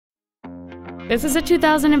This is a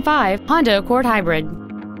 2005 Honda Accord Hybrid.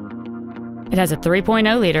 It has a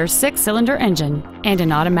 3.0-liter six-cylinder engine and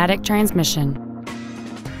an automatic transmission.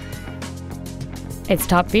 Its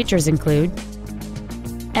top features include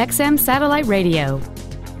XM satellite radio,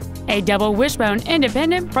 a double wishbone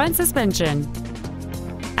independent front suspension,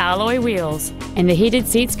 alloy wheels, and the heated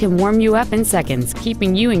seats can warm you up in seconds,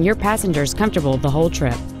 keeping you and your passengers comfortable the whole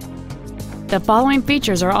trip. The following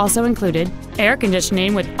features are also included: air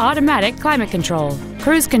conditioning with automatic climate control,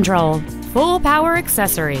 cruise control, full power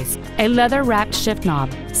accessories, a leather-wrapped shift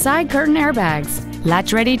knob, side curtain airbags,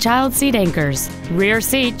 latch-ready child seat anchors, rear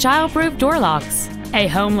seat child-proof door locks, a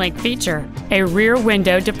home link feature, a rear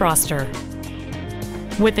window defroster.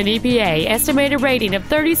 With an EPA estimated rating of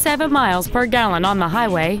 37 miles per gallon on the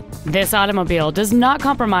highway, this automobile does not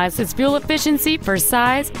compromise its fuel efficiency for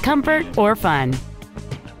size, comfort, or fun.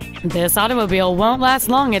 This automobile won't last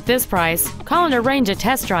long at this price. Call and arrange a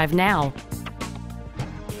test drive now.